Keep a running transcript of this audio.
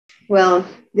Well,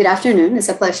 good afternoon. It's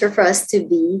a pleasure for us to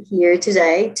be here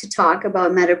today to talk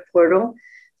about MedEdPORTAL,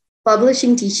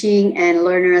 publishing, teaching, and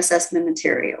learner assessment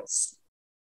materials.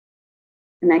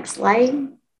 Next slide.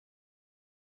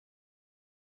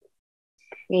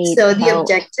 Great. So the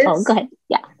objectives. Oh, go ahead.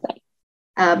 Yeah.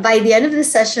 Sorry. By the end of the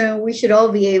session, we should all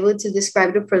be able to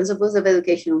describe the principles of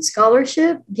educational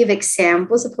scholarship, give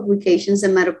examples of publications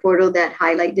in MedEdPORTAL that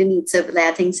highlight the needs of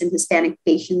Latinx and Hispanic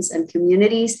patients and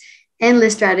communities, and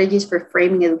list strategies for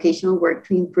framing educational work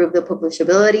to improve the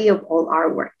publishability of all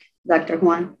our work. Dr.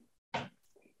 Juan.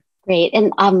 Great.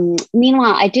 And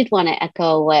meanwhile, I did want to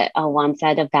echo what Juan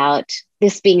said about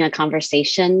this being a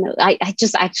conversation.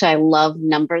 I love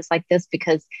numbers like this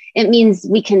because it means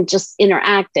we can just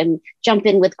interact and jump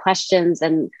in with questions.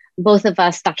 And both of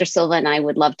us, Dr. Silva and I,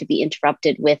 would love to be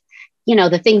interrupted with,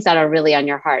 the things that are really on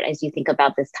your heart as you think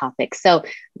about this topic. So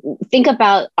think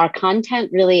about our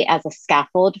content really as a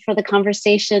scaffold for the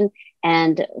conversation,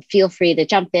 and feel free to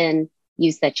jump in,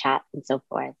 use the chat, and so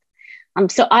forth.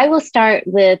 So I will start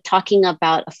with talking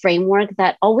about a framework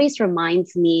that always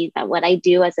reminds me that what I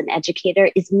do as an educator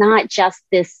is not just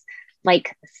this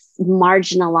like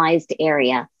marginalized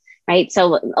area, right?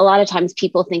 So a lot of times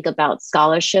people think about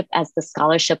scholarship as the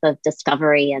scholarship of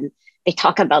discovery, and they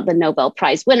talk about the Nobel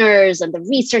Prize winners and the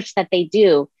research that they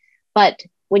do. But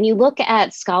when you look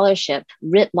at scholarship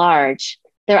writ large,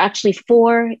 there are actually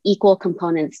 4 equal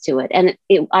components to it. And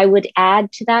I would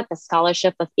add to that the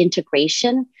scholarship of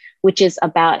integration, which is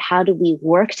about how do we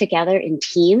work together in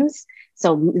teams.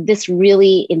 So this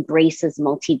really embraces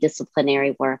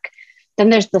multidisciplinary work. Then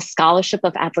there's the scholarship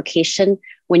of application.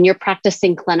 When you're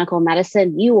practicing clinical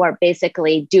medicine, you are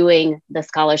basically doing the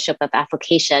scholarship of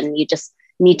application. You just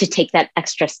need to take that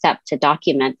extra step to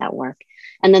document that work.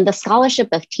 And then the scholarship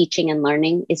of teaching and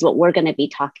learning is what we're going to be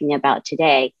talking about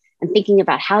today, and thinking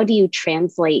about how do you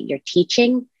translate your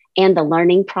teaching and the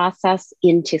learning process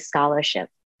into scholarship.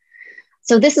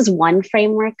 So this is one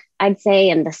framework, I'd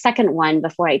say. And the second one,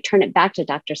 before I turn it back to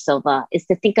Dr. Silva, is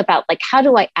to think about how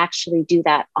do I actually do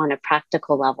that on a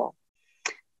practical level?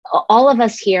 All of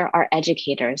us here are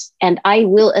educators, and I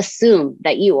will assume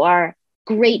that you are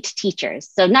great teachers.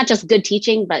 So not just good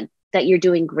teaching, but that you're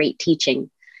doing great teaching.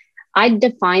 I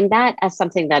define that as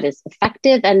something that is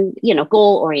effective and,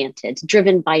 goal-oriented,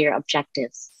 driven by your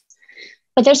objectives.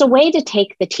 But there's a way to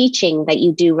take the teaching that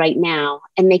you do right now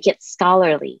and make it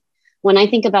scholarly. When I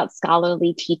think about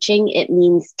scholarly teaching, it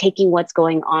means taking what's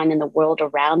going on in the world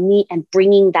around me and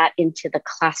bringing that into the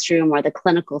classroom or the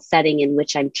clinical setting in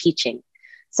which I'm teaching.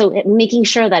 So making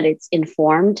sure that it's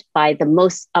informed by the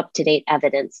most up-to-date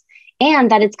evidence,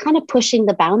 and that it's kind of pushing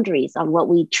the boundaries on what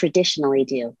we traditionally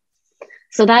do.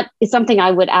 So that is something I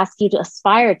would ask you to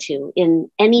aspire to in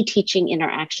any teaching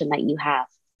interaction that you have.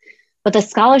 But the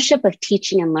scholarship of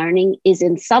teaching and learning is,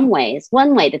 in some ways,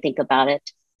 one way to think about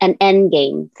it, an end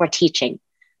game for teaching.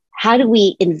 How do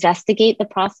we investigate the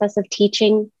process of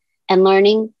teaching and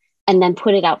learning and then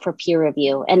put it out for peer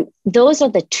review? And those are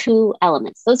the 2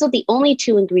 elements. Those are the only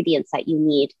 2 ingredients that you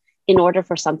need in order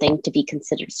for something to be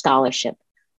considered scholarship,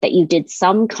 that you did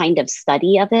some kind of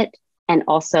study of it, and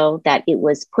also that it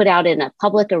was put out in a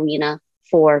public arena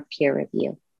for peer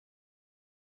review.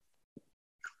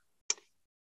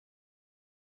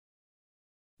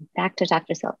 Back to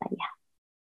Dr. Silva, yeah.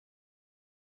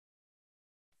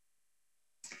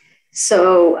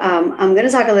 So I'm going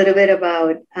to talk a little bit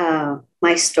about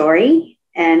my story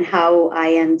and how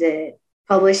I ended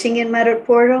publishing in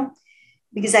MedEdPORTAL,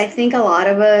 because I think a lot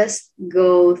of us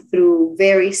go through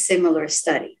very similar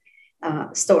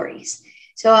stories.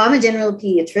 So I'm a general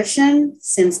pediatrician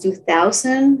since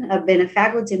 2000. I've been a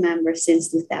faculty member since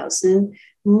 2000.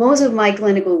 Most of my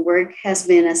clinical work has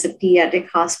been as a pediatric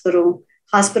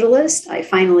hospitalist. I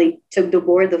finally took the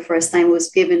board. The first time was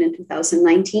given in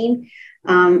 2019.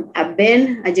 I've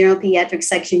been a general pediatric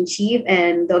section chief,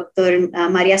 and Dr.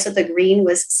 Maria Soto Green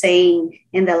was saying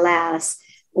in the last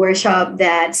workshop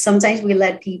that sometimes we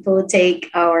let people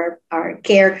take our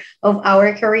care of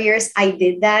our careers. I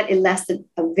did that. It lasted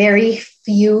a very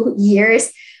few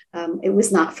years. It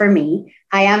was not for me.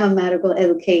 I am a medical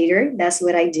educator. That's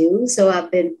what I do. So I've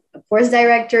been a course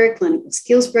director, clinical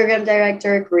skills program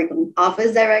director, curriculum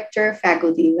office director,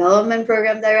 faculty development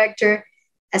program director,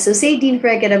 associate dean for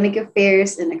academic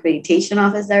affairs, and accreditation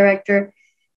office director.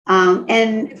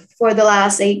 And for the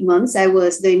last 8 months, I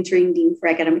was the interim dean for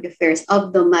academic affairs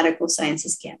of the medical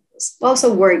sciences campus.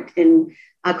 Also worked in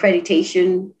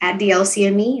accreditation at the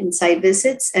LCME in site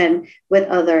visits and with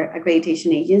other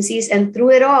accreditation agencies. And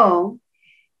through it all,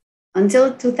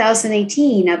 until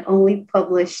 2018, I've only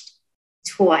published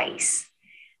twice.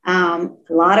 A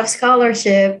lot of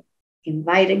scholarship,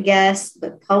 invited guests,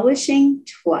 but publishing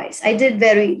twice. I did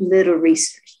very little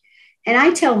research. And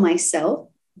I tell myself,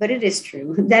 but it is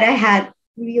true, that I had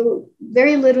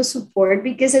very little support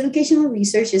because educational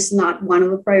research is not one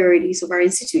of the priorities of our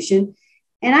institution.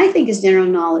 And I think it's general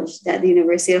knowledge that the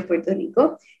University of Puerto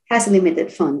Rico has limited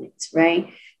fundings,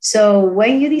 right? So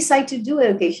when you decide to do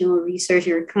educational research,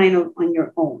 you're kind of on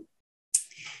your own.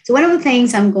 So one of the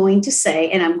things I'm going to say,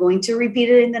 and I'm going to repeat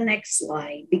it in the next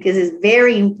slide because it's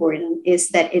very important, is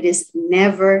that it is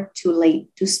never too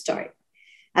late to start.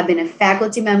 I've been a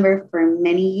faculty member for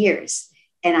many years,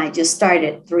 and I just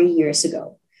started 3 years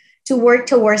ago to work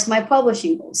towards my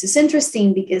publishing goals. It's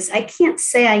interesting because I can't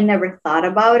say I never thought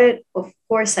about it. Of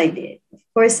course I did. Of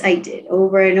course I did,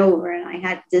 over and over. And I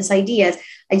had these ideas.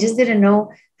 I just didn't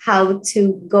know how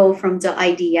to go from the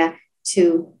idea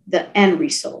to the end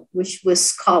result, which was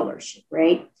scholarship,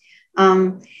 right?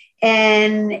 And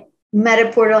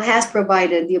MedEdPORTAL has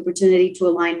provided the opportunity to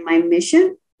align my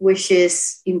mission, which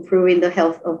is improving the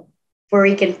health of Puerto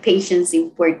Rican patients in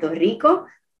Puerto Rico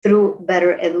through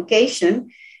better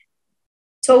education,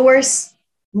 towards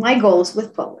my goals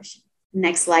with publishing.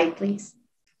 Next slide, please.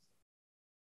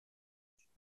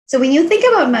 So when you think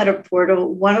about MedEdPORTAL,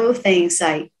 one of the things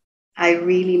I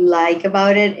really like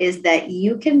about it is that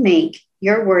you can make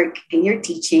your work and your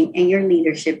teaching and your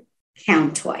leadership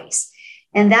count twice.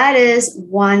 And that is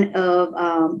one of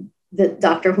the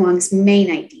Dr. Huang's main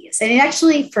ideas. And it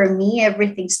actually, for me,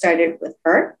 everything started with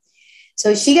her.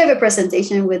 So she gave a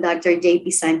presentation with Dr. J.P.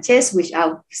 Sanchez, which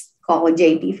I'll call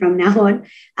JP from now on,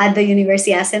 at the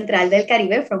Universidad Central del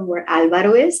Caribe, from where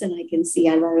Alvaro is. And I can see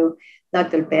Alvaro,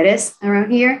 Dr. Perez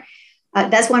around here.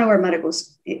 That's one of our medical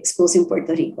schools in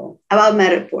Puerto Rico, about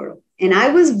MedEdPORTAL. And I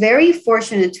was very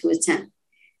fortunate to attend.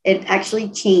 It actually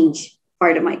changed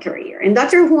part of my career. And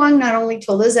Dr. Huang not only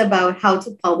told us about how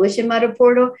to publish in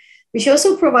MedEdPORTAL, but she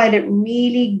also provided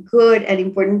really good and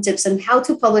important tips on how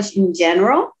to publish in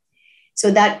general. So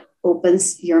that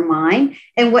opens your mind,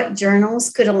 and what journals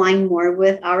could align more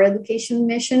with our education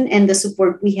mission and the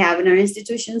support we have in our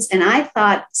institutions. And I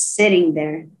thought, sitting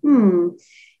there,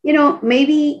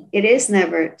 maybe it is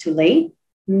never too late.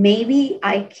 Maybe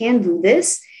I can do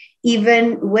this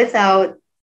even without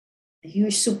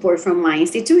huge support from my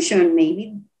institution.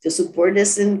 Maybe the support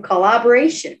is in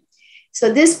collaboration.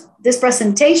 So this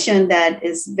presentation, that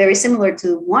is very similar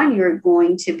to one you're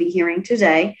going to be hearing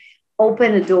today,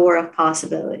 open a door of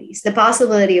possibilities, the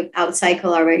possibility of outside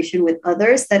collaboration with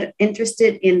others that are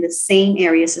interested in the same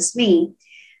areas as me.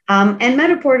 And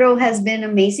MedEdPORTAL has been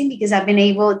amazing because I've been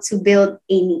able to build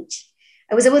a niche.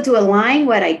 I was able to align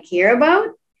what I care about,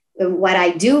 what I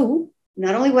do,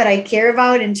 not only what I care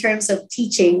about in terms of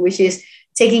teaching, which is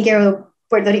taking care of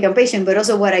Puerto Rican patients, but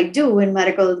also what I do in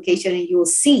medical education. And you will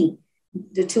see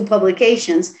the two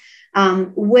publications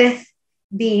with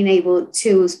being able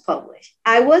to publish.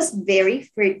 I was very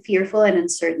fearful and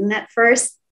uncertain at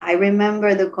first. I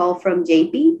remember the call from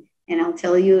JP, and I'll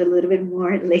tell you a little bit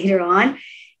more later on.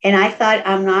 And I thought,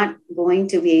 I'm not going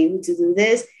to be able to do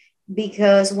this,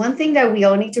 because one thing that we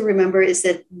all need to remember is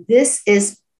that this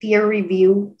is peer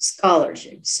review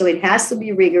scholarship. So it has to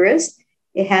be rigorous.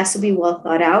 It has to be well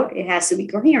thought out. It has to be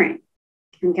coherent.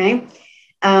 Okay.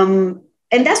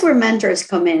 And that's where mentors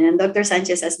come in. And Dr.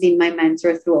 Sanchez has been my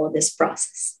mentor through all this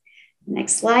process.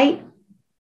 Next slide.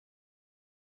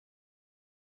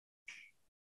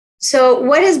 So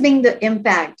what has been the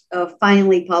impact of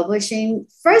finally publishing?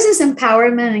 First is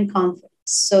empowerment and confidence.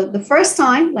 So the first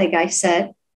time, like I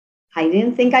said, I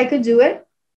didn't think I could do it.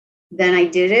 Then I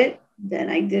did it. Then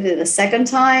I did it a second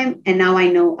time. And now I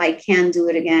know I can do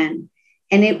it again.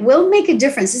 And it will make a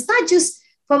difference. It's not just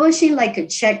publishing like a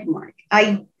check mark.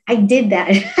 I did that.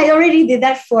 I already did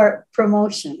that for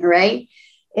promotion, right?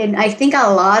 And I think a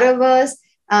lot of us,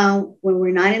 when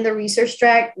we're not in the research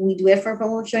track, we do it for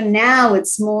promotion. Now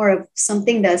it's more of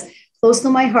something that's close to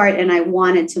my heart, and I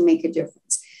wanted to make a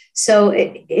difference. So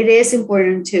it is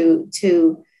important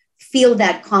to feel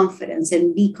that confidence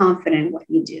and be confident in what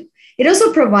you do. It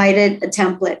also provided a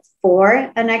template for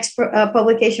an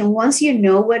publication. Once you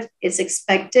know what is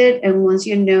expected and once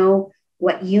you know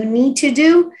what you need to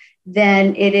do,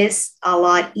 then it is a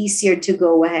lot easier to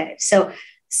go ahead. So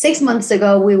 6 months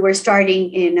ago, we were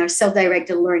starting in our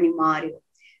self-directed learning module,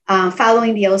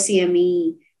 following the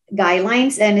LCME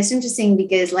guidelines. And it's interesting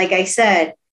because, like I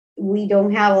said, we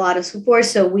don't have a lot of support.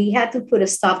 So we had to put a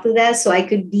stop to that so I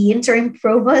could be interim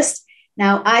provost.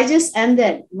 Now, I just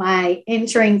ended my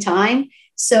interim time.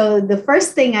 So the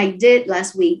first thing I did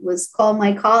last week was call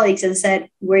my colleagues and said,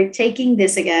 we're taking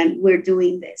this again. We're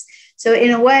doing this. So in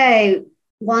a way,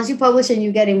 once you publish and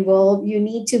you get involved, you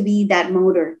need to be that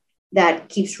motor that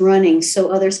keeps running so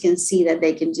others can see that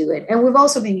they can do it. And we've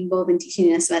also been involved in teaching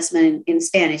and assessment in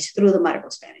Spanish through the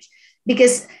Medical Spanish,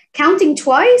 because counting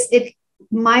twice,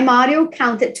 my module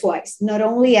counted twice, not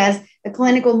only as a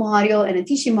clinical module and a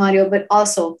teaching module, but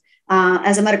also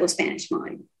as a medical Spanish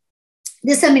module.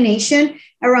 Dissemination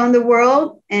around the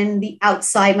world and the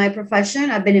outside my profession.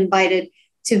 I've been invited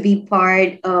to be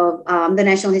part of the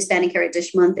National Hispanic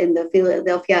Heritage Month in the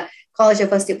Philadelphia College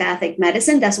of Osteopathic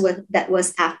Medicine. That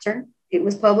was after it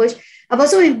was published. I've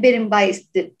also been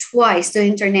invited twice to the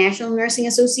International Nursing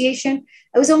Association.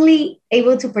 I was only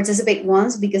able to participate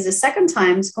once because the second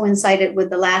time coincided with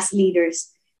the last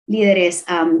Líderes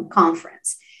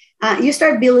conference. You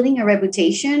start building a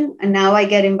reputation, and now I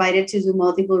get invited to do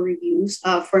multiple reviews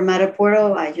for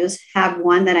MedEdPORTAL. I just have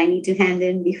one that I need to hand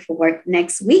in before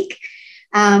next week.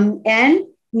 And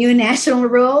new national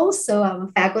roles. So I'm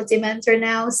a faculty mentor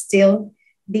now, still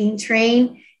being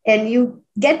trained. And you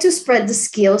get to spread the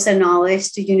skills and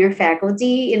knowledge to junior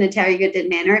faculty in a targeted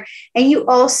manner. And you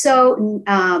also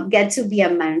get to be a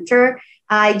mentor.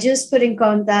 I just put in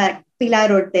contact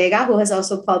Pilar Ortega, who has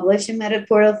also published in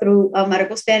MedEdPORTAL through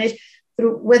Medical Spanish,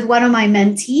 with one of my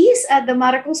mentees at the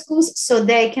medical schools, so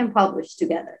they can publish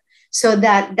together. So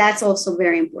that's also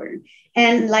very important.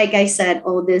 And like I said,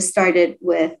 all this started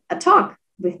with a talk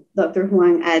with Dr.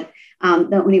 Juan at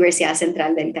the Universidad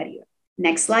Central del Caribe.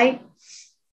 Next slide.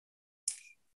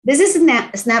 This is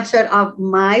a snapshot of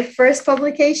my first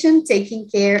publication, Taking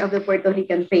Care of the Puerto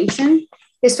Rican Patient,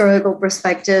 Historical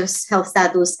Perspectives, Health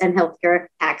Status, and Healthcare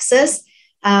Access.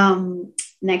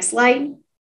 Next slide.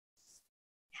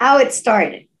 How it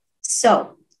started.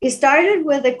 So it started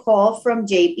with a call from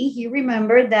JP. He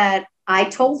remembered that I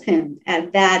told him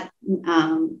at that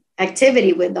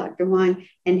activity with Dr. Juan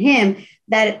and him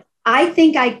that I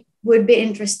think I would be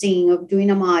interested of doing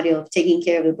a module of taking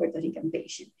care of the Puerto Rican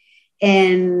patient.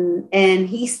 And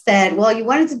he said, well, you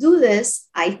wanted to do this.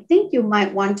 I think you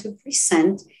might want to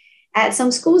present at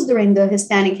some schools during the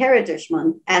Hispanic Heritage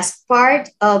Month as part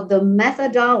of the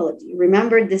methodology.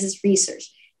 Remember, this is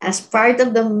research. As part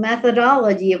of the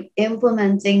methodology of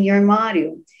implementing your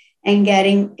module and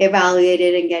getting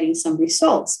evaluated and getting some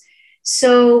results.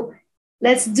 So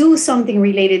let's do something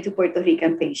related to Puerto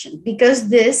Rican patients, because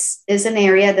this is an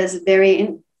area that's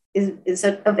is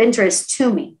of interest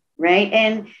to me, right?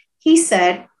 And he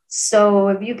said, so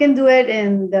if you can do it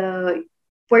in the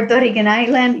Puerto Rican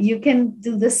island, you can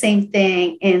do the same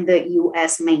thing in the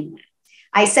US mainland.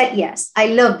 I said, yes, I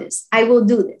love this. I will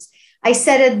do this. I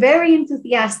said it very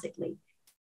enthusiastically.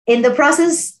 In the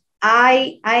process,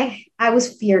 I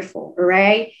was fearful,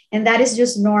 right? And that is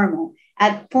just normal.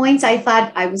 At points, I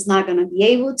thought I was not going to be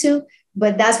able to,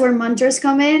 but that's where mentors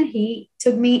come in. He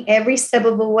took me every step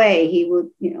of the way. He would,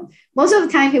 most of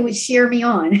the time he would cheer me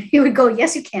on. He would go,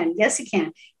 yes, you can. Yes, you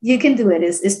can. You can do it.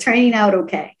 It's turning out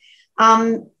okay.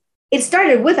 It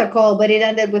started with a call, but it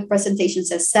ended with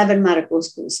presentations at 7 medical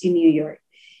schools in New York.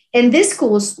 And these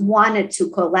schools wanted to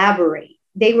collaborate.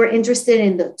 They were interested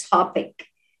in the topic.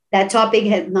 That topic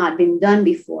had not been done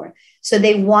before. So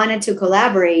they wanted to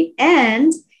collaborate.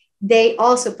 And they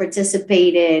also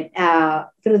participated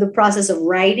through the process of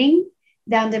writing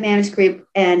down the manuscript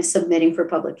and submitting for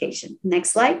publication.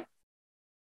 Next slide.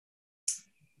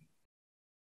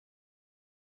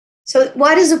 So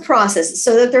what is the process?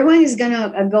 So Dr. Huang is going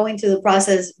to go into the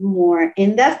process more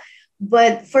in depth.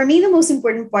 But for me, the most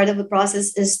important part of the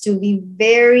process is to be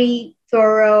very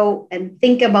thorough and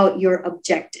think about your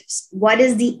objectives. What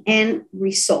is the end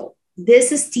result?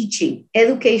 This is teaching.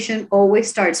 Education always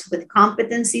starts with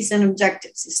competencies and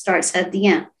objectives. It starts at the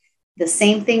end. The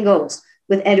same thing goes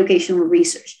with educational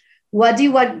research. What do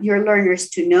you want your learners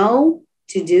to know,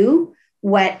 to do?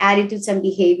 What attitudes and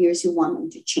behaviors you want them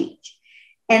to change?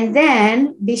 And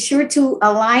then be sure to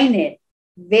align it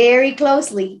very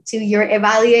closely to your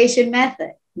evaluation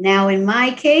method. Now, in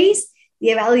my case,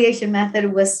 the evaluation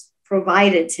method was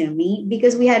provided to me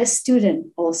because we had a student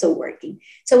also working.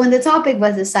 So when the topic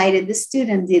was decided, the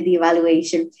student did the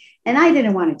evaluation, and I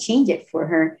didn't want to change it for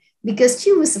her because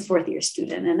she was a 4th-year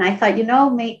student. And I thought,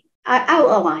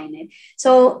 I'll align it.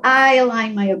 So I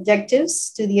aligned my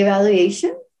objectives to the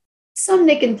evaluation, some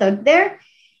nick and tuck there.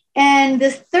 And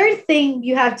the third thing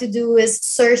you have to do is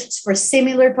search for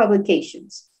similar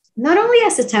publications. Not only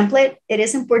as a template, it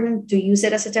is important to use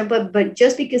it as a template, but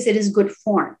just because it is good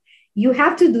form. You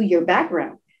have to do your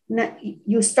background.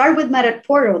 You start with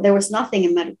MedEdPORTAL. There was nothing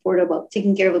in MedEdPORTAL about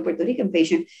taking care of a Puerto Rican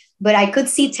patient, but I could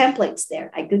see templates there.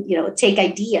 I could, take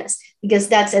ideas because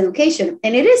that's education,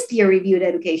 and it is peer-reviewed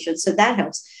education, so that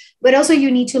helps. But also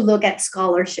you need to look at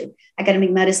scholarship,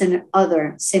 academic medicine, and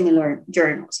other similar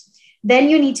journals. Then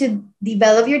you need to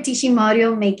develop your teaching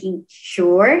module, making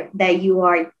sure that you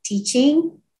are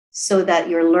teaching so that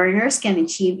your learners can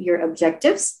achieve your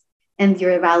objectives, and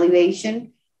your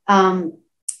evaluation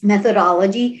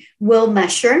methodology will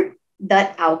measure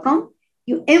that outcome.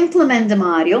 You implement the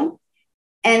module,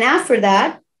 and after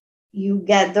that, you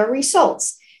get the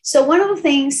results. So one of the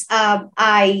things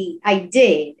I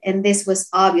did, and this was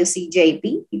obviously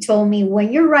JP, he told me,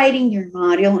 when you're writing your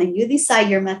module and you decide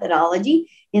your methodology,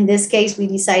 in this case, we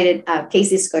decided a case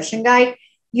discussion guide,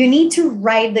 you need to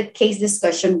write the case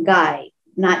discussion guide,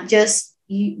 not just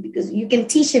you, because you can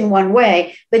teach in one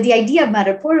way, but the idea of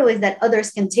MedEdPORTAL is that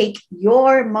others can take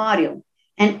your module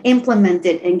and implement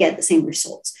it and get the same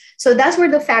results. So that's where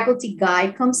the faculty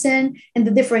guide comes in, and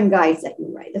the different guides that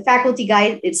you write. The faculty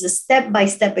guide is a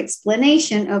step-by-step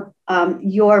explanation of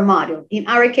your module. In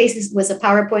our case, it was a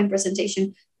PowerPoint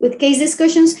presentation with case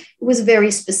discussions. It was very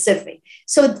specific.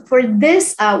 So for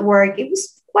this work, it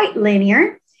was quite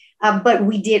linear, but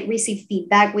we did receive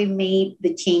feedback. We made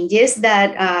the changes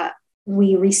that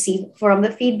we received from the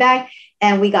feedback,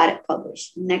 and we got it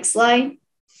published. Next slide.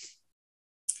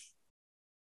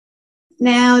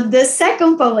 Now, the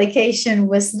second publication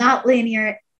was not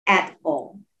linear at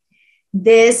all.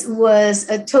 This was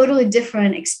a totally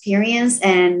different experience.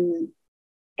 And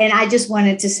I just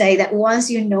wanted to say that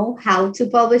once you know how to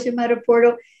publish a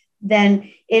MedEdPORTAL,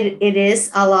 then it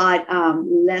is a lot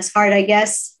less hard, I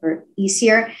guess, or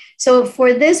easier. So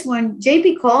for this one,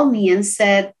 JP called me and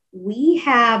said, we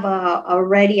have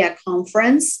already a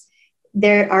conference.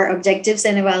 There are objectives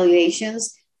and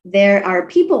evaluations. There are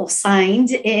people signed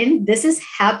in. This is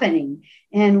happening.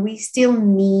 And we still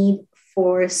need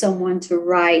for someone to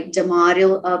write the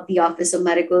module of the Office of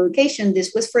Medical Education.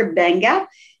 This was for Benga.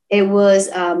 It was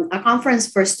a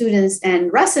conference for students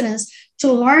and residents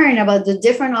to learn about the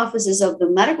different offices of the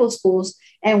medical schools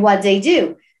and what they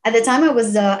do. At the time, I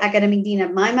was the academic dean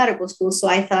of my medical school, so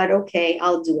I thought, okay,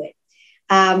 I'll do it.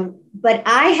 But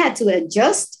I had to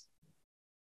adjust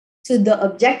to the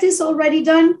objectives already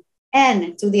done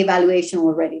and to the evaluation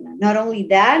already done. Not only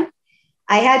that,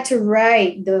 I had to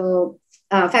write the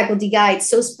faculty guide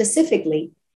so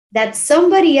specifically that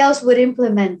somebody else would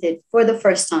implement it for the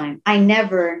first time. I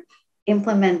never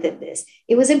implemented this.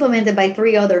 It was implemented by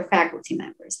 3 other faculty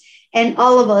members. And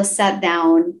all of us sat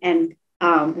down and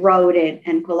wrote it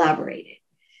and collaborated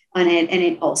on it. And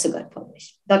it also got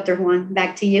published. Dr. Juan,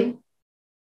 back to you.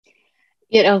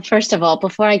 You know, first of all,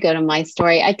 before I go to my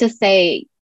story, I just say,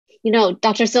 you know,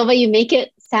 Dr. Silva, you make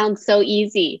it sound so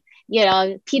easy. You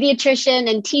know, pediatrician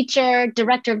and teacher,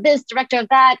 director of this, director of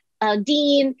that,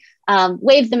 dean,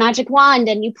 wave the magic wand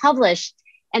and you publish.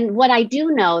 And what I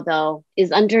do know, though,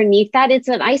 is underneath that, it's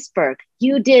an iceberg.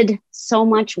 You did so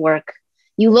much work.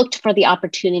 You looked for the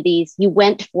opportunities. You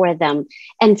went for them.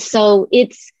 And so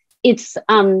it's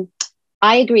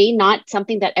I agree, not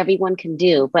something that everyone can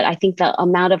do, but I think the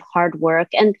amount of hard work,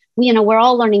 and you know, we're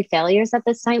all learning failures at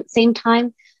the same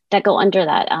time that go under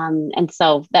that. And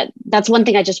so that's one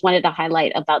thing I just wanted to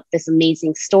highlight about this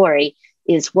amazing story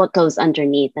is what goes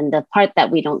underneath and the part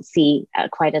that we don't see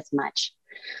quite as much.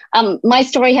 My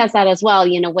story has that as well.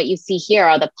 You know, what you see here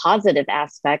are the positive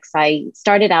aspects. I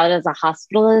started out as a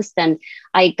hospitalist and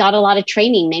I got a lot of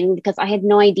training, mainly because I had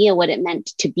no idea what it meant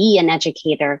to be an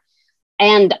educator.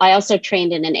 And I also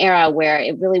trained in an era where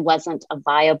it really wasn't a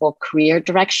viable career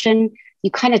direction.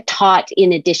 You kind of taught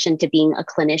in addition to being a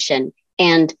clinician,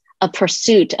 and a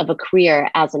pursuit of a career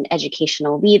as an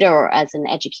educational leader or as an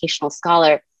educational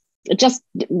scholar. It just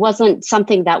wasn't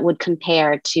something that would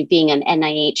compare to being an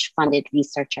NIH-funded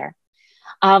researcher.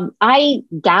 I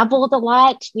dabbled a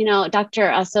lot. You know,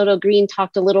 Dr. Soto Green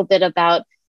talked a little bit about,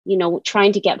 you know,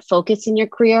 trying to get focus in your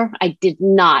career. I did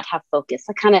not have focus.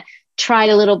 I kind of tried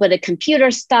a little bit of computer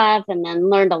stuff and then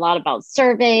learned a lot about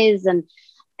surveys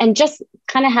and just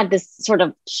kind of had this sort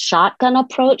of shotgun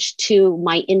approach to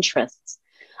my interests.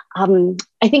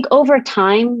 I think over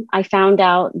time, I found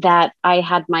out that I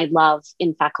had my love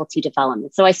in faculty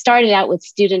development. So I started out with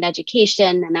student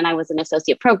education, and then I was an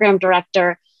associate program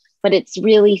director, but it's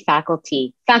really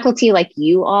faculty like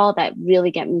you all that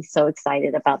really get me so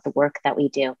excited about the work that we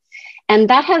do. And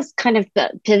that has kind of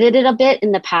pivoted a bit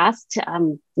in the past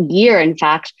year, in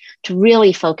fact, to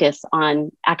really focus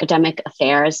on academic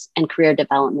affairs and career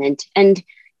development. And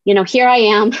you know, here I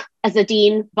am as a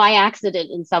dean by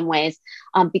accident in some ways,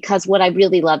 because what I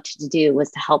really loved to do was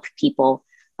to help people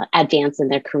advance in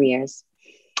their careers.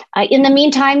 In the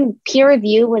meantime, peer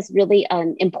review was really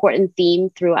an important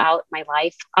theme throughout my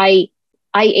life. I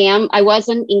was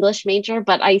an English major,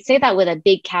 but I say that with a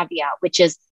big caveat, which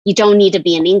is you don't need to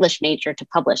be an English major to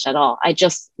publish at all. I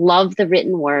just love the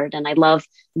written word and I love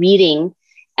reading.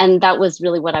 And that was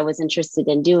really what I was interested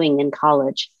in doing in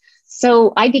college.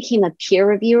 So I became a peer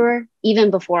reviewer even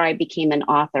before I became an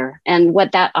author. And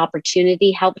what that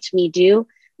opportunity helped me do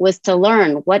was to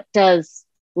learn, what does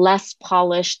less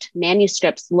polished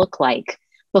manuscripts look like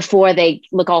before they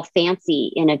look all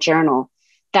fancy in a journal?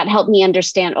 That helped me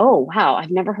understand, oh, wow, I've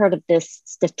never heard of this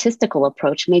statistical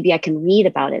approach. Maybe I can read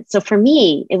about it. So for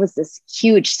me, it was this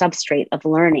huge substrate of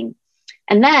learning.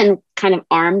 And then, kind of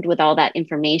armed with all that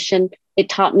information, it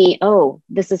taught me, oh,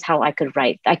 this is how I could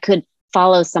write. I could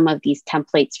follow some of these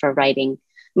templates for writing.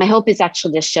 My hope is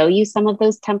actually to show you some of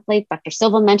those templates. Dr.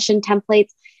 Silva mentioned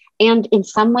templates. And in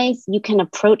some ways, you can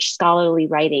approach scholarly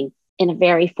writing in a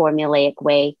very formulaic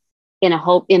way, in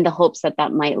the hopes that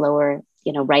that might lower,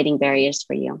 writing barriers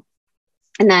for you.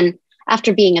 And then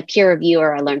after being a peer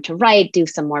reviewer, I learned to write, do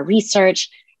some more research,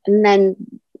 and then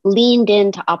leaned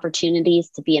into opportunities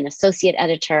to be an associate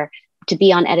editor, to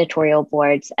be on editorial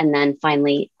boards, and then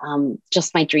finally,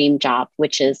 just my dream job,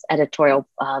 which is editorial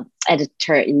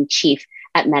editor-in-chief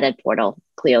at MedEdPORTAL,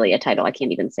 clearly a title I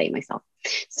can't even say myself.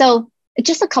 So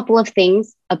just a couple of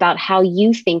things about how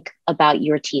you think about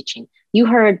your teaching. You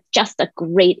heard just a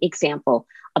great example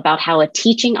about how a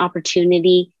teaching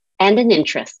opportunity and an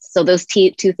interest, so those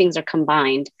two things are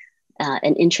combined,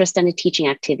 an interest and a teaching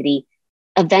activity,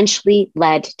 eventually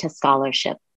led to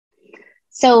scholarship.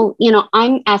 So,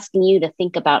 I'm asking you to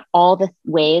think about all the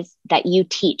ways that you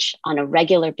teach on a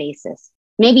regular basis.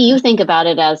 Maybe you think about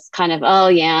it as kind of, oh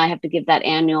yeah, I have to give that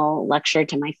annual lecture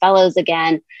to my fellows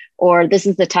again, or this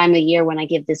is the time of year when I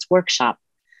give this workshop.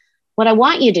 What I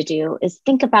want you to do is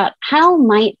think about, how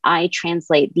might I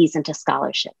translate these into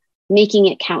scholarship, making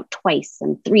it count twice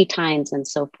and 3 times and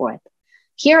so forth.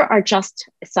 Here are just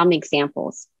some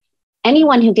examples.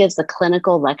 Anyone who gives a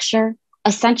clinical lecture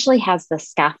essentially has the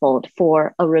scaffold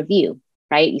for a review,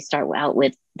 right? You start out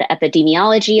with the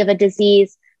epidemiology of a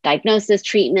disease, diagnosis,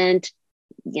 treatment,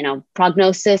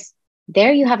 prognosis.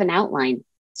 There you have an outline.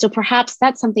 So perhaps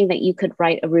that's something that you could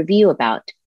write a review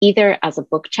about, either as a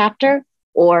book chapter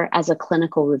or as a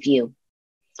clinical review.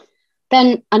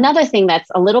 Then another thing that's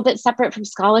a little bit separate from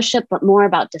scholarship, but more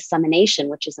about dissemination,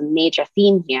 which is a major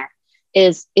theme here,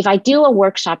 is if I do a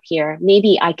workshop here,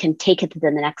 maybe I can take it to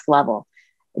the next level.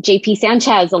 JP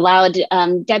Sanchez allowed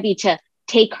Debbie to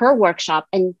take her workshop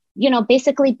and,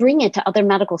 basically bring it to other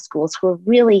medical schools who are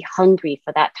really hungry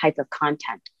for that type of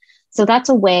content. So that's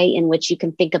a way in which you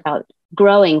can think about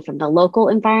growing from the local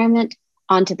environment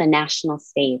onto the national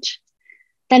stage.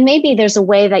 Then maybe there's a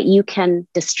way that you can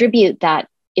distribute that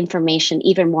information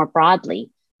even more broadly.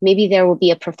 Maybe there will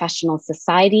be a professional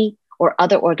society or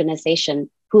other organization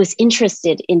who is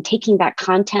interested in taking that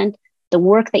content, the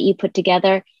work that you put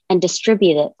together, and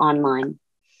distribute it online.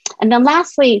 And then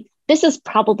lastly, this is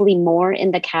probably more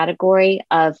in the category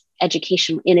of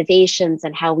educational innovations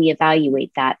and how we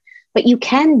evaluate that. But you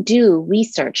can do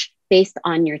research based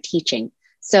on your teaching.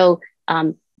 So,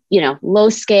 low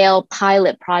scale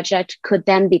pilot project could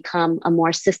then become a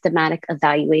more systematic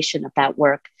evaluation of that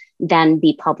work, then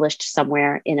be published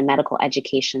somewhere in a medical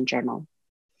education journal.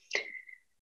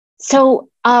 So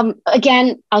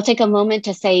again, I'll take a moment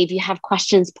to say, if you have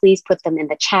questions, please put them in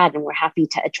the chat and we're happy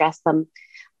to address them.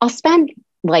 I'll spend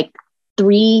like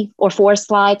 3 or 4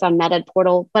 slides on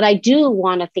MedEdPORTAL, but I do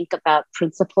want to think about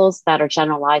principles that are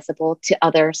generalizable to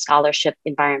other scholarship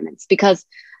environments, because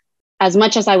as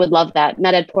much as I would love that,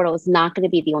 MedEdPORTAL is not going to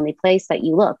be the only place that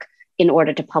you look in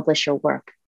order to publish your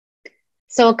work.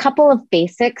 So a couple of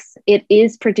basics. It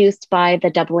is produced by the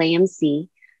LMSA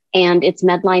and it's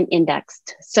Medline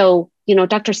indexed. So,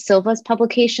 Dr. Silva's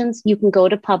publications, you can go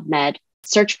to PubMed,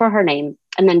 search for her name,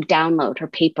 and then download her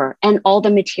paper and all the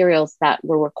materials that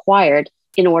were required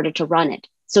in order to run it.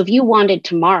 So if you wanted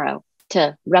tomorrow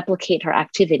to replicate her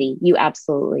activity, you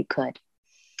absolutely could.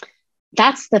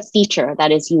 That's the feature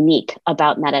that is unique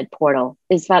about MedEdPORTAL,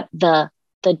 is that the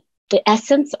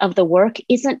essence of the work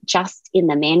isn't just in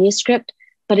the manuscript,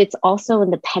 but it's also in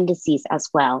the appendices as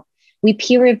well. We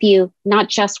peer review not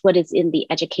just what is in the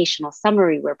educational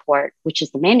summary report, which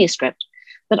is the manuscript,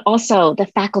 but also the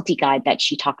faculty guide that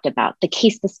she talked about, the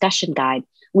case discussion guide.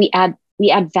 We add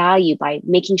value by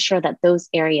making sure that those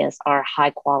areas are high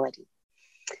quality.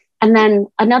 And then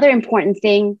another important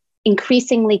thing,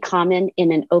 increasingly common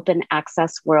in an open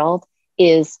access world,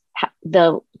 is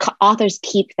the authors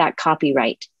keep that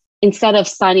copyright. Instead of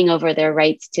signing over their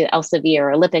rights to Elsevier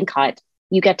or Lippincott,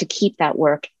 you get to keep that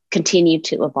work, continue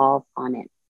to evolve on it.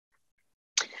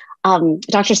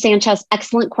 Dr. Sanchez,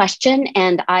 excellent question.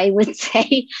 And I would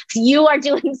say you are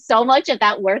doing so much of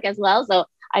that work as well. So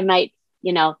I might,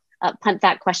 punt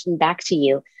that question back to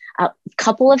you. A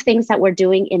couple of things that we're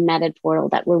doing in MedEdPORTAL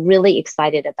that we're really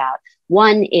excited about.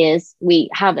 One is we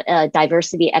have a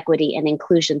diversity, equity, and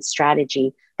inclusion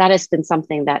strategy. That has been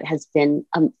something that has been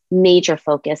a major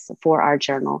focus for our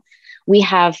journal. We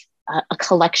have a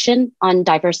collection on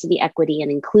diversity, equity, and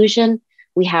inclusion.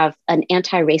 We have an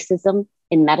anti-racism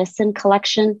in medicine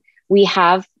collection. We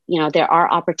have, there are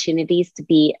opportunities to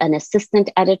be an assistant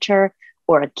editor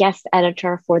or a guest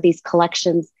editor for these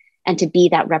collections, and to be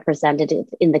that representative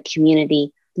in the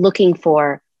community, looking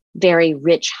for very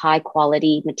rich, high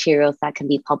quality materials that can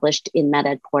be published in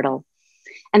MedEdPORTAL.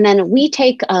 And then we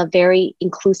take a very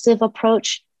inclusive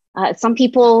approach. Some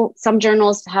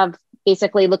journals have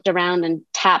basically looked around and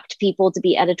tapped people to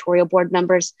be editorial board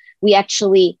members. We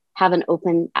actually have an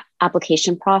open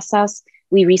application process.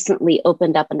 We recently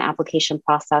opened up an application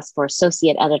process for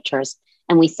associate editors,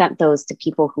 and we sent those to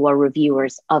people who are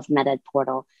reviewers of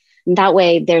MedEdPORTAL. And that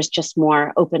way, there's just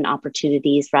more open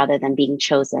opportunities rather than being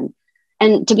chosen.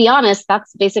 And to be honest,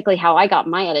 that's basically how I got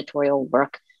my editorial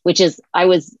work, which is I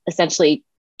was essentially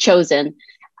chosen.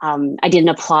 I didn't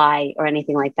apply or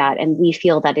anything like that. And we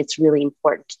feel that it's really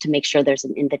important to make sure there's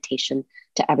an invitation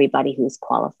to everybody who's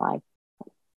qualified.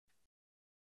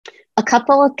 A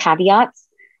couple of caveats.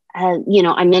 I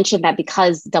mentioned that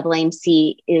because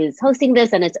LMSA is hosting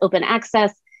this and it's open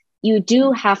access, you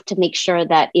do have to make sure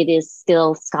that it is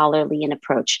still scholarly in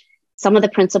approach. Some of the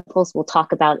principles we'll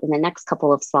talk about in the next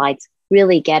couple of slides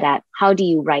really get at how do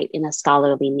you write in a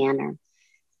scholarly manner.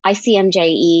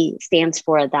 ICMJE stands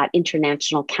for that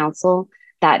international council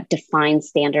that defines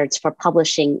standards for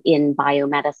publishing in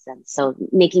biomedicine. So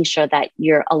making sure that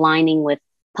you're aligning with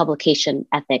publication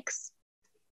ethics.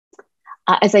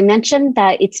 As I mentioned,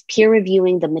 that it's peer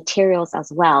reviewing the materials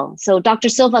as well. So Dr.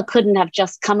 Silva couldn't have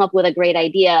just come up with a great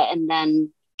idea and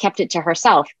then kept it to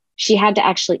herself. She had to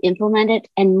actually implement it,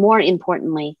 and more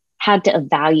importantly, had to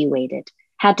evaluate it,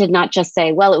 had to not just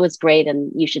say, well, it was great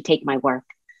and you should take my work.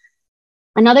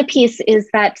 Another piece is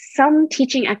that some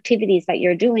teaching activities that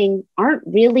you're doing aren't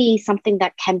really something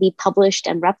that can be published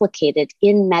and replicated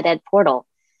in MedEdPORTAL,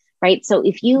 right? So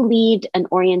if you lead an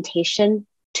orientation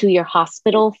to your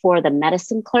hospital for the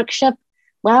medicine clerkship,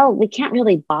 well, we can't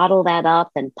really bottle that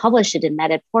up and publish it in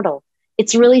MedEdPORTAL.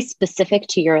 It's really specific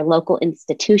to your local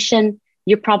institution.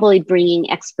 You're probably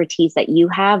bringing expertise that you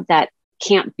have that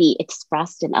can't be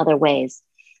expressed in other ways.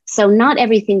 So not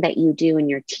everything that you do in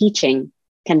your teaching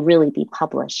can really be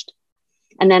published.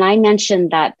 And then I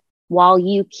mentioned that while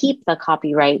you keep the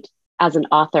copyright as an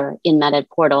author in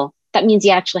MedEdPORTAL, that means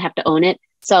you actually have to own it.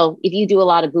 So if you do a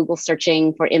lot of Google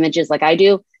searching for images like I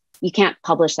do, you can't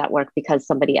publish that work because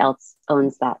somebody else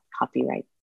owns that copyright.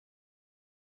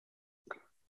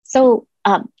 So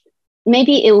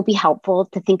maybe it will be helpful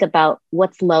to think about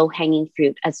what's low-hanging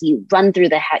fruit as you run through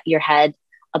your head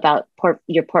about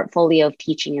your portfolio of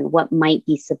teaching and what might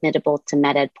be submittable to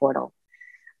MedEdPORTAL.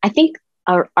 I think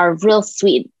our real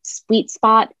sweet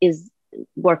spot is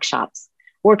workshops.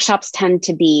 Workshops tend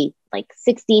to be like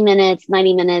 60 minutes,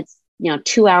 90 minutes,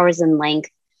 2 hours in length.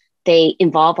 They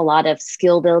involve a lot of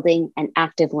skill building and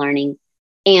active learning,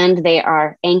 and they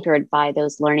are anchored by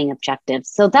those learning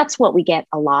objectives. So that's what we get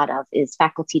a lot of is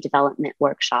faculty development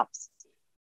workshops.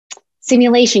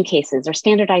 Simulation cases or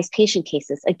standardized patient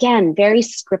cases, again, very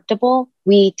scriptable.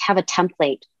 We have a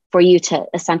template for you to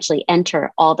essentially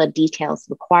enter all the details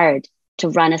required to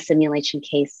run a simulation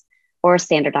case or a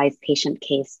standardized patient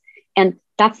case. And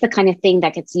that's the kind of thing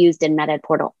that gets used in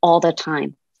MedEdPORTAL all the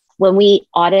time. When we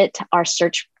audit our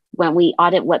search, when we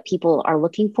audit what people are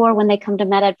looking for when they come to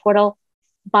MedEdPORTAL,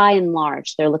 by and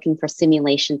large, they're looking for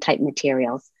simulation type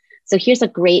materials. So here's a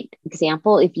great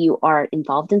example if you are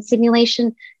involved in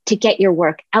simulation to get your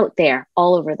work out there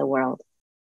all over the world.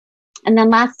 And then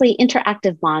lastly,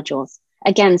 interactive modules.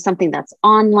 Again, something that's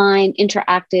online,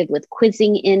 interactive with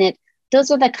quizzing in it. Those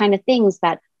are the kind of things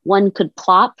that one could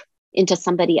plop into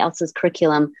somebody else's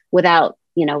curriculum without,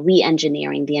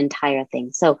 re-engineering the entire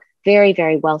thing. So very,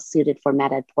 very well suited for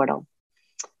MedEdPORTAL.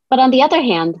 But on the other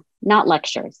hand, not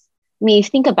lectures. I mean, if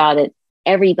you think about it,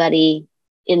 everybody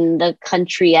in the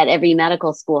country at every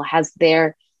medical school has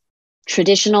their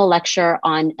traditional lecture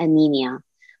on anemia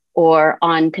or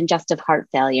on congestive heart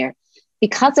failure.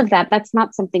 Because of that, that's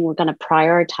not something we're going to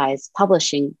prioritize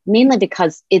publishing, mainly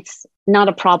because it's not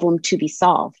a problem to be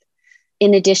solved.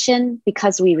 In addition,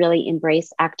 because we really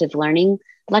embrace active learning,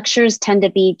 lectures tend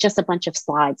to be just a bunch of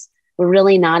slides. We're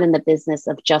really not in the business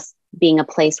of just being a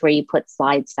place where you put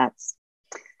slide sets.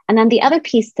 And then the other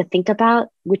piece to think about,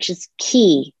 which is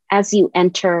key as you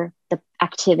enter the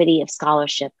activity of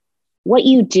scholarship, what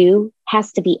you do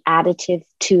has to be additive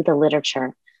to the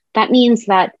literature. That means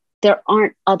that there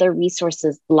aren't other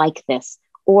resources like this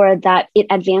or that it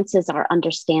advances our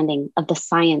understanding of the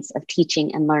science of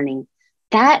teaching and learning.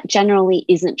 That generally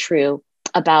isn't true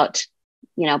about,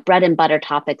 bread and butter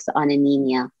topics on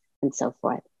anemia and so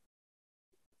forth.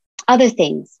 Other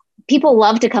things. People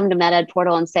love to come to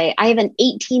MedEdPORTAL and say, I have an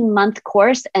 18-month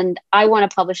course and I want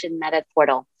to publish in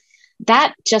MedEdPORTAL.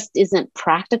 That just isn't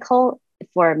practical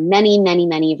for many, many,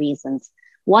 many reasons.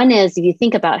 One is, if you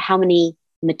think about how many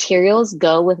materials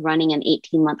go with running an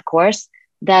 18-month course,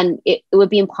 then it would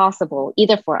be impossible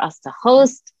either for us to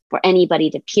host, for anybody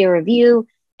to peer review,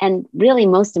 and really,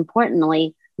 most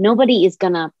importantly, nobody is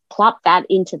going to plop that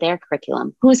into their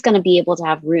curriculum. Who's going to be able to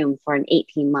have room for an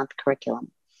 18-month curriculum?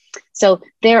 So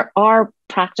there are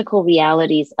practical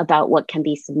realities about what can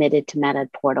be submitted to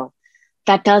MedEdPORTAL.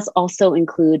 That does also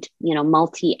include,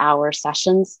 multi-hour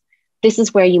sessions. This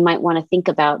is where you might want to think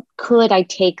about, could I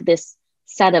take this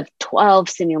set of 12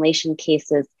 simulation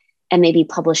cases and maybe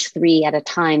publish 3 at a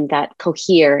time that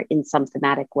cohere in some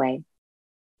thematic way?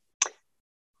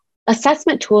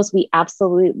 Assessment tools we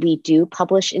absolutely do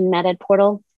publish in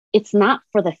MedEdPORTAL. It's not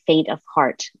for the faint of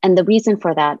heart. And the reason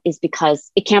for that is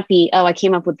because it can't be, I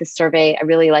came up with this survey, I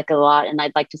really like it a lot, and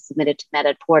I'd like to submit it to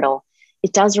MedEdPORTAL.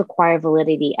 It does require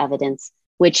validity evidence,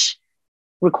 which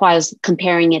requires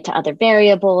comparing it to other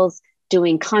variables,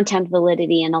 doing content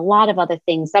validity, and a lot of other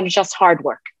things that are just hard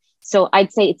work. So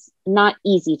I'd say it's not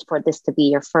easy for this to be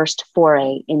your first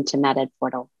foray into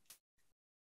MedEdPORTAL.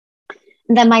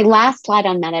 And then my last slide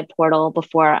on MedEdPORTAL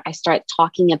before I start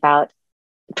talking about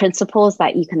principles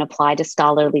that you can apply to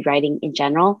scholarly writing in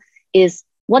general is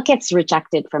what gets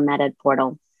rejected from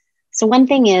MedEdPORTAL. So one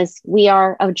thing is we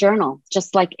are a journal,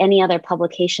 just like any other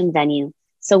publication venue.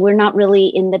 So we're not really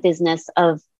in the business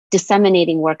of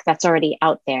disseminating work that's already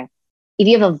out there. If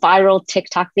you have a viral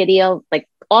TikTok video, like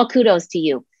all kudos to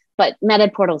you, but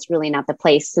MedEdPORTAL is really not the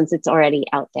place since it's already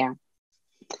out there.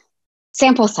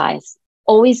 Sample size,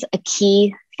 always a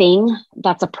key thing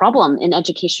that's a problem in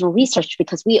educational research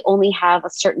because we only have a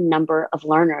certain number of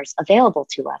learners available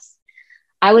to us.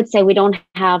 I would say we don't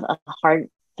have a hard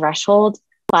threshold,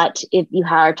 but if you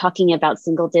are talking about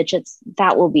single digits,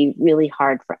 that will be really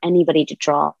hard for anybody to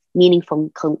draw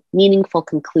meaningful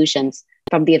conclusions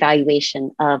from the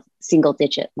evaluation of single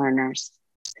digit learners.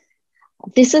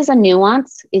 This is a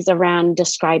nuance, is around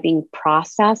describing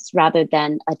process rather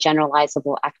than a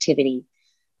generalizable activity.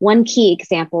 One key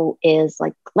example is,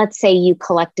 like, let's say you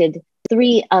collected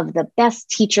 3 of the best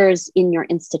teachers in your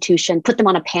institution, put them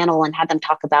on a panel and had them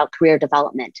talk about career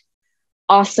development.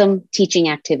 Awesome teaching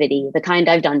activity, the kind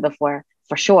I've done before,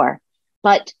 for sure.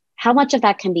 But how much of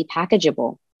that can be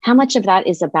packageable? How much of that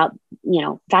is about,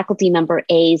 faculty member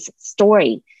A's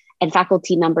story and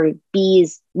faculty member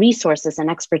B's resources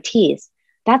and expertise?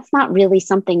 That's not really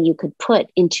something you could put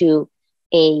into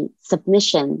a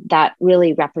submission that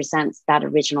really represents that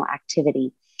original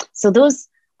activity. So those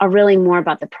are really more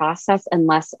about the process and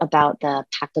less about the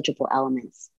packageable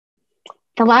elements.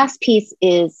 The last piece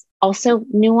is also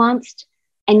nuanced.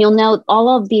 And you'll note all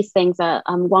of these things,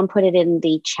 I'm going to put it in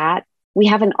the chat. We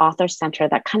have an author center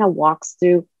that kind of walks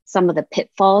through some of the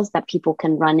pitfalls that people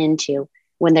can run into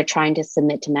when they're trying to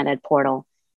submit to MedEdPORTAL.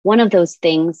 One of those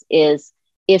things is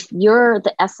if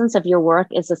the essence of your work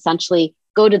is essentially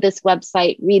go to this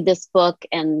website, read this book,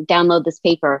 and download this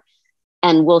paper,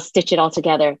 and we'll stitch it all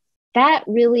together. That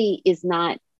really is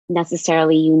not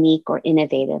necessarily unique or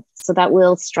innovative. So that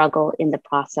will struggle in the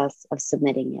process of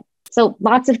submitting it. So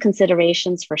lots of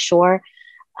considerations for sure.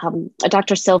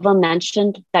 Dr. Silva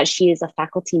mentioned that she is a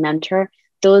faculty mentor.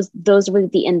 Those were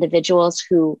the individuals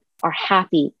who are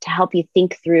happy to help you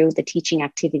think through the teaching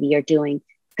activity you're doing,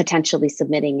 potentially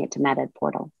submitting it to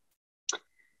MedEdPORTAL.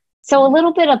 So a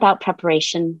little bit about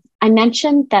preparation. I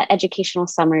mentioned the educational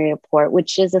summary report,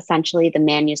 which is essentially the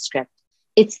manuscript.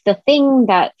 It's the thing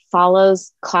that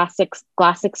follows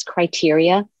Glassix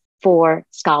criteria for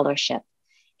scholarship.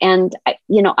 And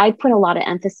I put a lot of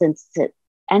emphasis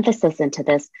into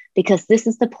this because this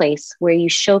is the place where you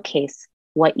showcase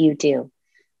what you do.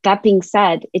 That being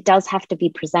said, it does have to be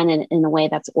presented in a way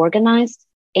that's organized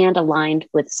and aligned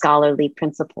with scholarly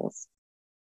principles.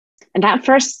 And that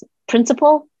first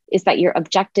principle is that your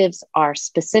objectives are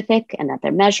specific and that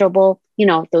they're measurable,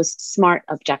 those SMART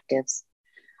objectives.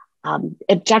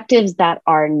 Objectives that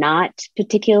are not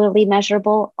particularly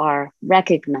measurable are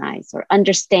recognize or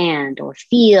understand or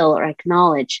feel or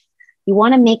acknowledge. You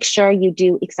want to make sure you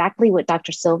do exactly what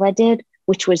Dr. Silva did,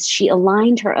 which was she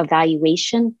aligned her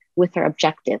evaluation with her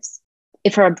objectives.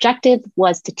 If her objective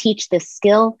was to teach this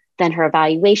skill, then her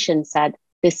evaluation said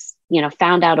this,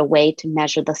 found out a way to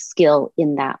measure the skill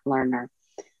in that learner.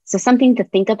 So something to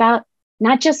think about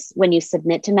not just when you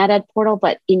submit to MedEdPORTAL,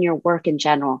 but in your work in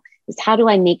general, is how do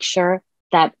I make sure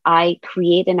that I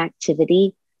create an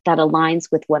activity that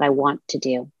aligns with what I want to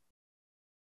do?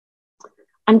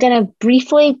 I'm going to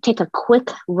briefly take a quick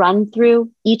run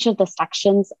through each of the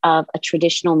sections of a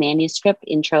traditional manuscript,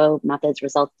 intro, methods,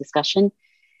 results, discussion,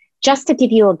 just to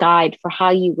give you a guide for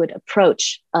how you would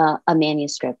approach a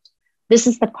manuscript. This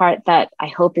is the part that I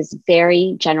hope is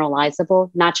very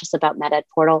generalizable, not just about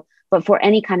MedEdPORTAL, but for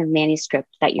any kind of manuscript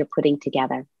that you're putting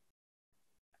together.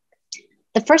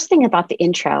 The first thing about the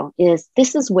intro is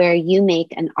this is where you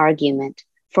make an argument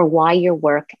for why your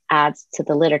work adds to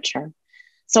the literature.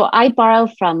 So I borrow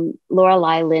from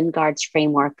Lorelei Lingard's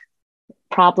framework,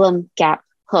 problem, gap,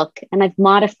 hook, and I've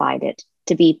modified it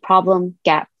to be problem,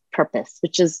 gap, purpose,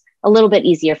 which is a little bit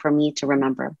easier for me to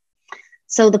remember.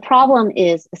 So the problem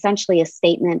is essentially a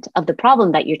statement of the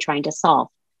problem that you're trying to solve.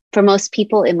 For most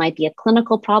people, it might be a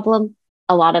clinical problem.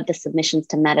 A lot of the submissions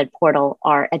to MedEdPORTAL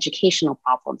are educational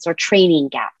problems or training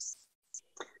gaps.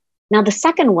 Now, the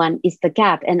second one is the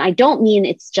gap. And I don't mean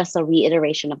it's just a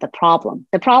reiteration of the problem.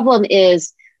 The problem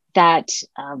is that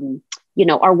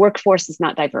our workforce is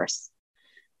not diverse.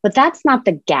 But that's not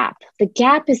the gap. The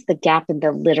gap is the gap in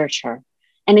the literature.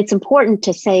 And it's important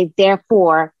to say,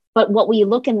 therefore, but when we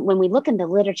look in the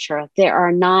literature, there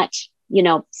are not,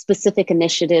 specific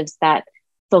initiatives that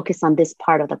focus on this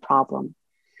part of the problem.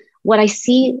 What I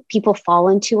see people fall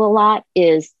into a lot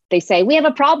is they say, we have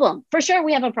a problem. For sure,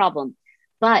 we have a problem.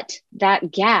 But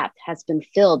that gap has been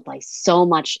filled by so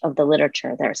much of the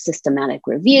literature. There are systematic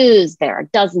reviews, there are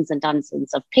dozens and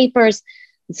dozens of papers.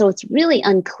 And so it's really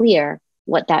unclear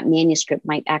what that manuscript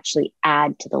might actually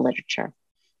add to the literature.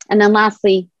 And then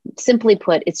lastly, simply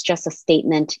put, it's just a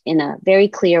statement in a very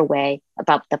clear way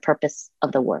about the purpose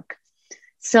of the work.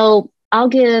 So I'll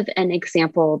give an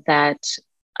example that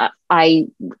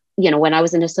when I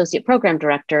was an associate program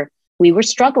director, we were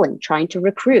struggling trying to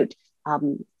recruit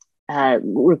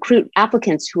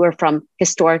applicants who are from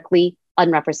historically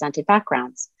unrepresented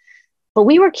backgrounds. But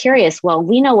we were curious, well,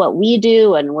 we know what we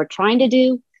do and we're trying to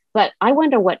do, but I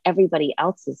wonder what everybody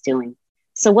else is doing.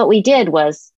 So what we did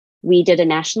was we did a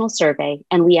national survey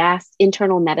and we asked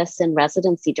internal medicine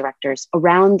residency directors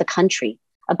around the country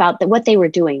about what they were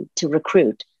doing to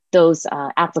recruit those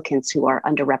applicants who are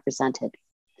underrepresented.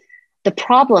 The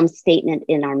problem statement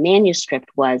in our manuscript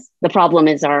was, the problem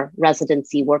is our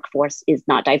residency workforce is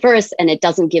not diverse and it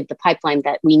doesn't give the pipeline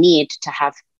that we need to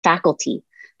have faculty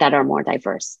that are more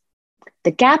diverse.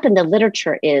 The gap in the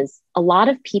literature is a lot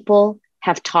of people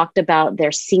have talked about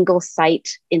their single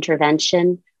site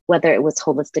intervention, whether it was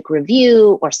holistic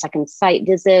review or second site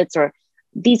visits or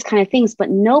these kind of things, but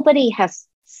nobody has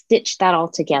stitched that all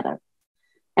together.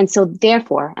 And so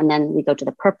therefore, and then we go to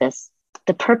the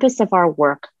purpose of our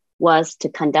work was to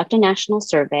conduct a national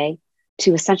survey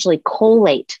to essentially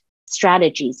collate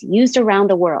strategies used around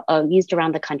the world, used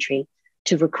around the country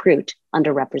to recruit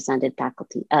underrepresented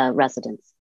faculty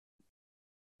residents.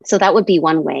 So that would be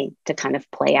one way to kind of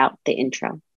play out the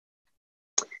intro.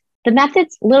 The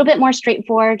method's a little bit more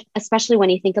straightforward, especially when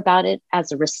you think about it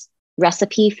as a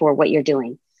recipe for what you're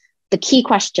doing. The key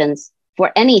questions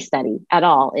for any study at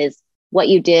all is what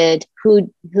you did,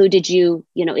 who did you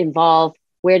involve,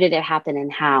 where did it happen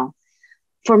and how.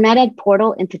 For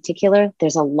MedEdPORTAL in particular,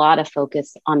 there's a lot of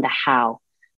focus on the how.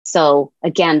 So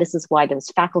again, this is why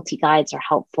those faculty guides are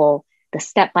helpful. The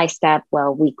step-by-step,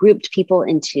 well, we grouped people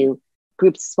into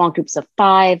small groups of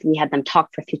 5. We had them talk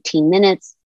for 15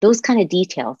 minutes. Those kind of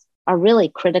details are really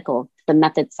critical to the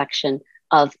method section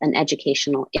of an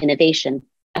educational innovation,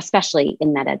 especially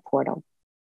in MedEdPORTAL.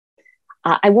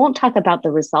 I won't talk about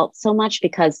the results so much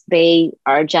because they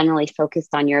are generally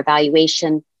focused on your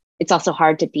evaluation. It's also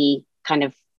hard to be kind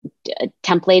of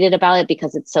templated about it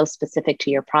because it's so specific to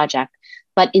your project.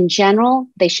 But in general,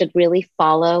 they should really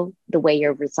follow the way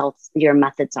your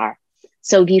methods are.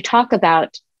 So if you talk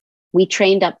about, we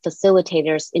trained up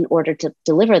facilitators in order to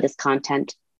deliver this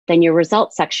content, then your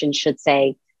results section should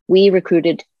say, we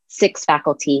recruited 6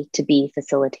 faculty to be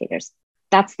facilitators.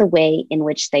 That's the way in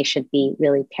which they should be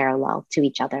really parallel to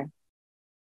each other.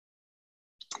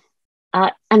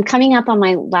 I'm coming up on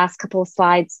my last couple of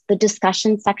slides. The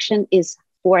discussion section is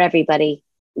for everybody,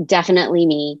 definitely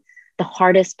me, the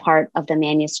hardest part of the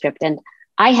manuscript. And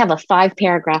I have a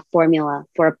 5-paragraph formula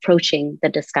for approaching the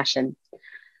discussion.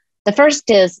 The first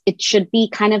is it should be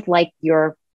kind of like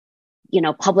your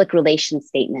public relations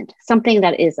statement, something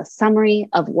that is a summary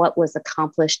of what was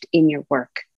accomplished in your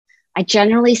work. I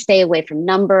generally stay away from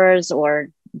numbers or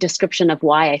description of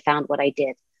why I found what I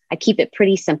did. I keep it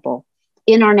pretty simple.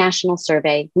 In our national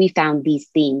survey, we found these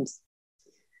themes.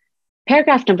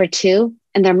 Paragraph number 2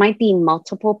 and there might be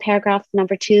multiple paragraph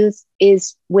number twos,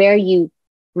 is where you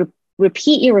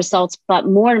repeat your results, but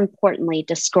more importantly,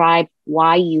 describe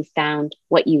why you found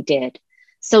what you did.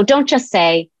 So don't just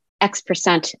say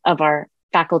X% of our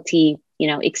faculty,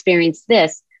 experienced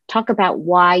this. Talk about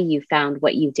why you found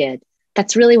what you did.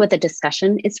 That's really what the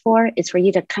discussion is for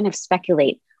you to kind of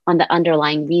speculate on the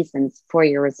underlying reasons for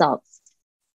your results.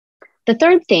 The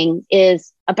third thing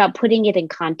is about putting it in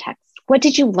context. What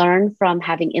did you learn from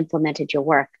having implemented your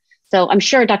work? So I'm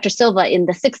sure Dr. Silva, in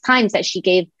the 6 times that she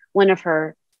gave one of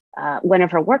her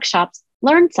workshops,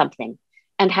 learned something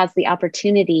and has the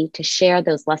opportunity to share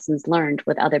those lessons learned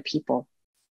with other people.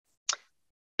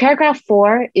 Paragraph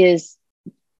 4 is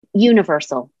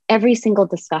universal. Every single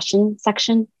discussion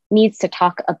section needs to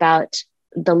talk about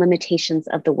the limitations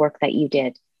of the work that you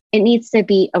did. It needs to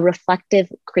be a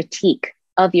reflective critique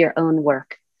of your own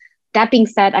work. That being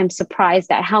said, I'm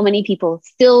surprised at how many people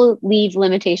still leave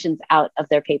limitations out of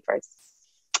their papers.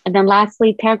 And then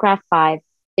lastly, paragraph 5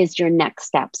 is your next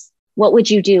steps. What would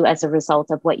you do as a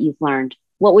result of what you've learned?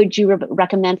 What would you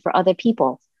recommend for other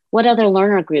people? What other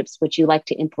learner groups would you like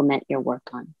to implement your work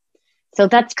on? So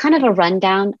that's kind of a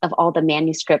rundown of all the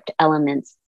manuscript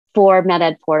elements for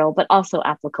MedEdPORTAL, but also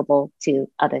applicable to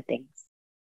other things.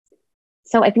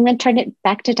 So I think I'm going to turn it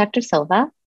back to Dr. Silva.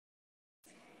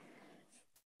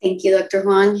 Thank you, Dr.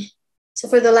 Huang. So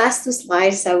for the last 2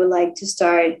 slides, I would like to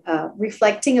start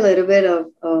reflecting a little bit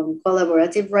of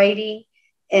collaborative writing.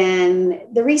 And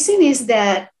the reason is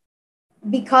that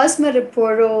because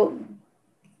MedEdPORTAL,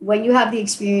 when you have the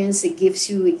experience, it gives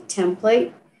you a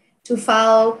template to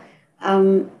follow.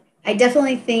 I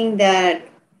definitely think that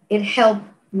it helped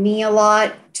me a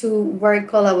lot to work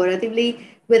collaboratively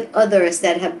with others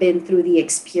that have been through the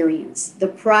experience, the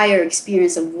prior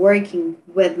experience of working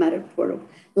with MedEdPORTAL.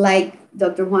 Like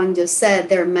Dr. Huang just said,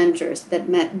 they're mentors, they're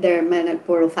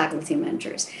MedEdPORTAL faculty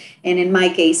mentors. And in my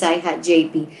case, I had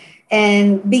JP.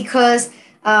 And because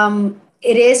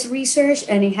it is research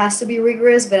and it has to be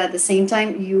rigorous, but at the same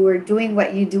time, you are doing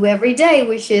what you do every day,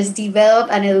 which is develop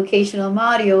an educational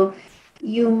module.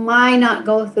 You might not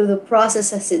go through the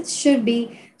process as it should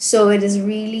be. So it is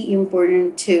really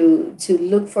important to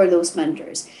look for those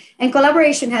mentors. And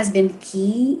collaboration has been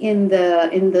key in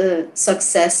the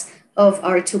success of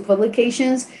our 2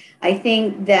 publications. I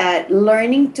think that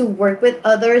learning to work with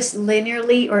others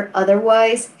linearly or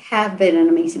otherwise have been an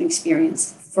amazing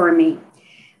experience for me.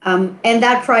 And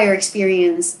that prior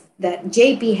experience that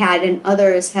JP had and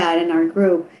others had in our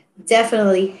group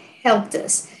definitely helped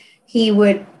us. He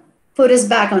would put us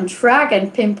back on track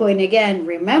and pinpoint again,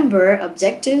 remember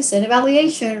objectives and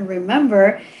evaluation,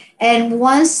 remember. And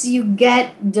once you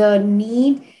get the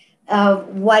need of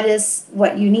what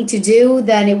you need to do,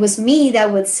 then it was me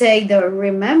that would say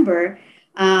remember,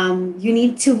 you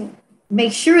need to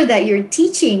make sure that you're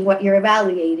teaching what you're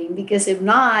evaluating, because if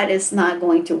not, it's not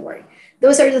going to work.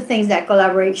 Those are the things that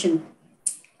collaboration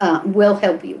will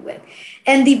help you with.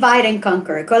 And divide and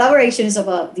conquer. Collaboration is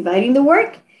about dividing the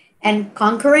work and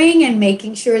conquering and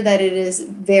making sure that it is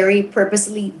very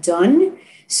purposely done.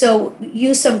 So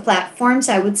use some platforms.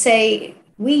 I would say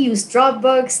we use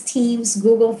Dropbox, Teams,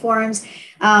 Google Forms.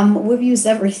 We've used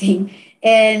everything.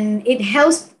 And it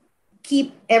helps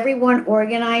keep everyone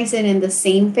organized and in the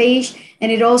same page.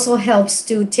 And it also helps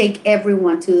to take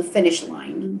everyone to the finish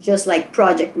line, just like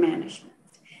project management.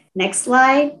 Next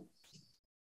slide.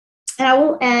 And I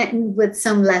will end with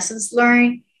some lessons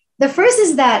learned. The first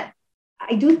is that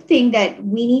I do think that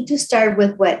we need to start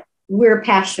with what we're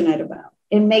passionate about.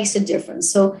 It makes a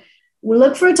difference. So we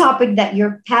look for a topic that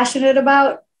you're passionate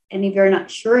about. And if you're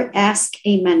not sure, ask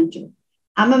a mentor.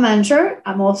 I'm a mentor.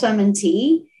 I'm also a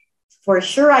mentee. For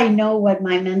sure, I know what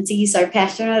my mentees are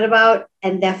passionate about,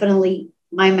 and definitely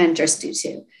my mentors do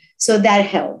too. So that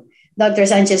helped. Dr.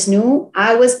 Sanchez knew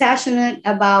I was passionate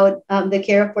about the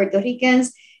care of Puerto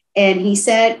Ricans. And he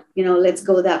said, let's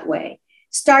go that way.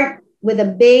 Start with a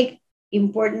big,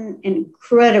 important and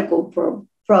critical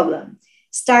problem.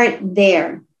 Start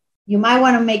there. You might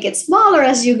want to make it smaller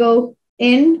as you go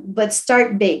in, but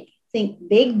start big. Think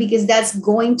big, because that's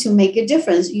going to make a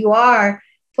difference. You are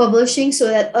publishing so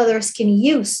that others can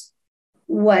use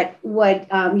what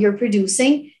you're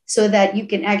producing, so that you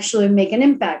can actually make an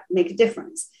impact, make a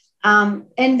difference. And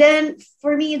then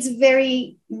for me, it's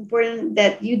very important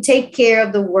that you take care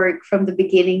of the work from the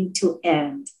beginning to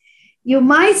end. You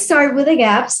might start with a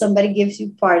gap. Somebody gives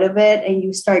you part of it and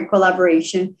you start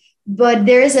collaboration, but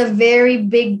there's a very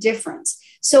big difference.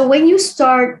 So when you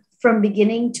start from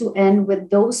beginning to end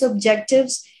with those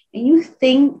objectives and you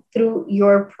think through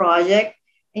your project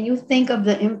and you think of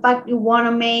the impact you want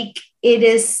to make, it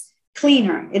is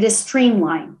cleaner, it is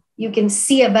streamlined. you can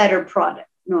see a better product.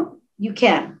 No, you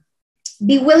can.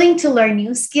 Be willing to learn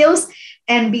new skills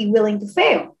and be willing to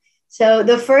fail. So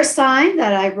the first time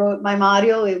that I wrote my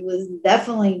module, it was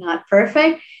definitely not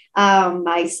perfect.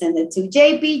 I sent it to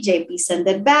JP. JP sent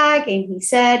it back, and he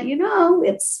said,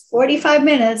 it's 45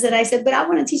 minutes. And I said, but I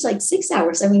want to teach like 6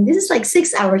 hours. I mean, this is like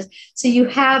 6 hours. So you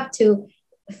have to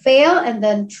fail and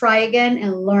then try again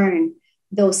and learn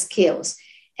those skills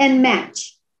and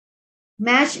match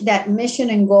that mission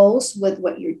and goals with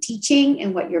what you're teaching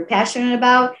and what you're passionate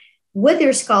about with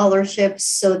your scholarships,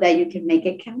 so that you can make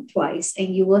it count twice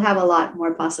and you will have a lot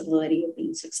more possibility of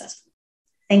being successful.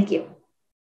 Thank you.